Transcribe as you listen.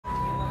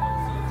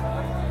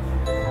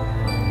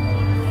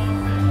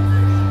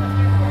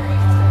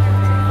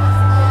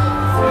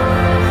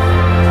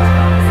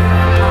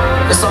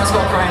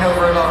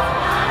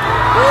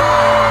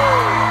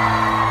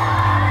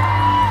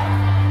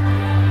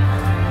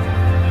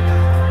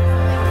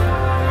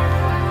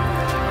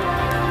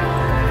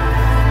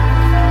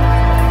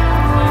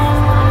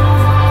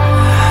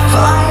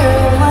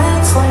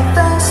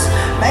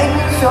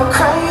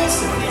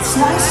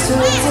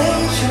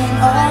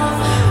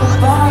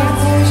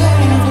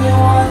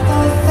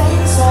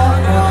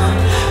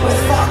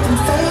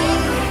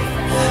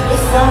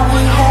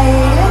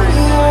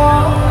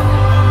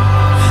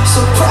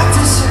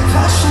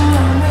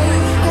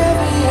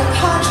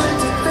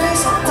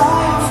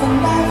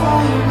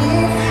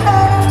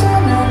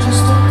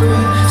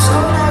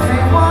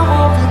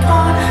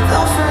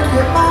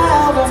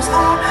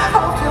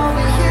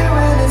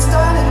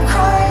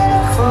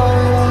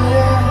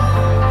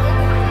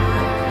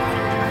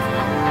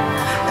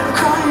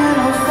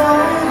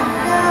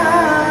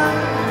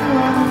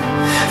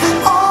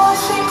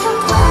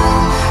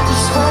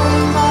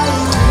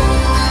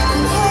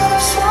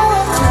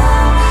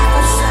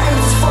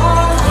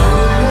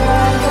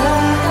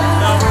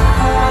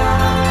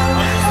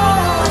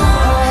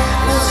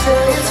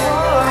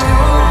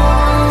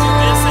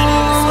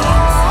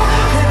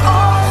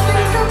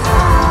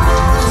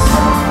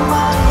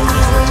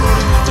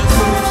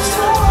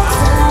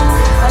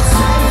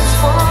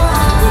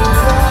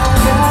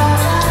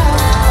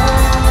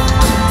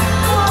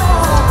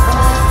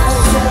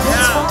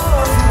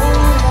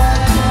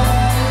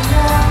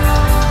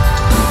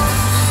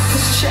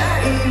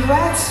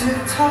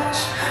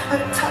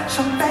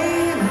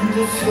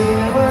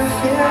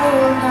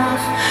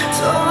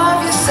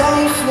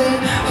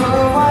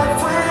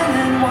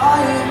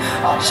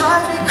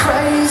drive me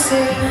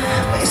crazy,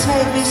 ways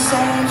make me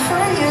sing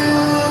for you.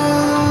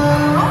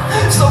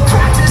 So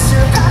practice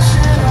your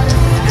passion on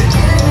me,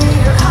 give me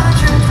your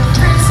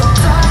 100%. So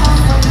down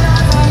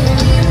whenever you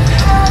need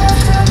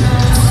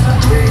afternoons to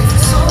breathe.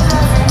 So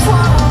every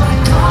problem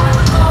and gone,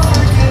 I'll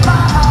forget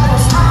my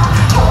hours. I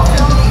hope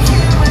you'll be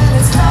here when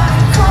it's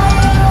time,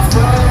 crying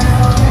over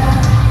again.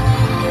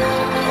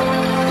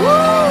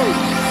 Woo!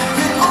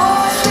 And all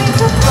I think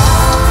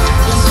about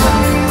is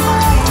where you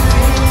might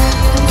be.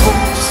 And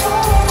when you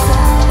slow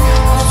down,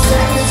 I'll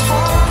say it's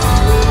for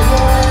you.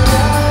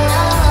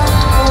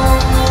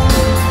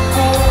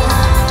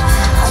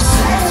 I'll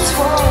say it's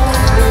for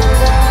you.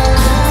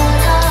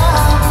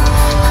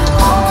 And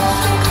all I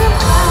think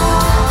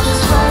about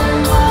is where you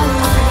might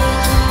be.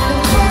 And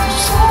when you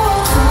slow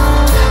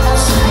down, I'll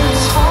say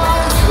it's for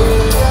you.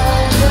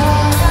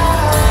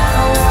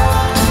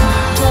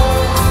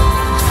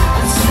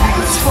 I'll say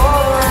it's for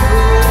you.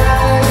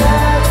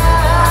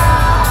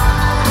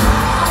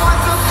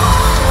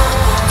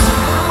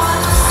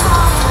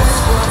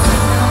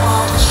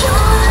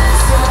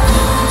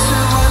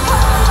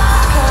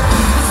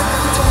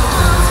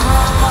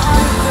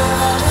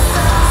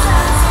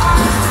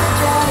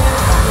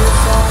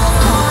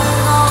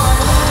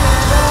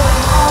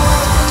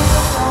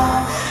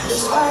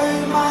 Is where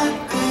you might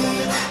be,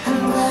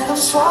 and when I'm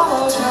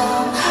swallowed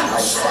down, I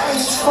say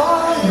it's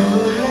for you,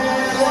 yeah.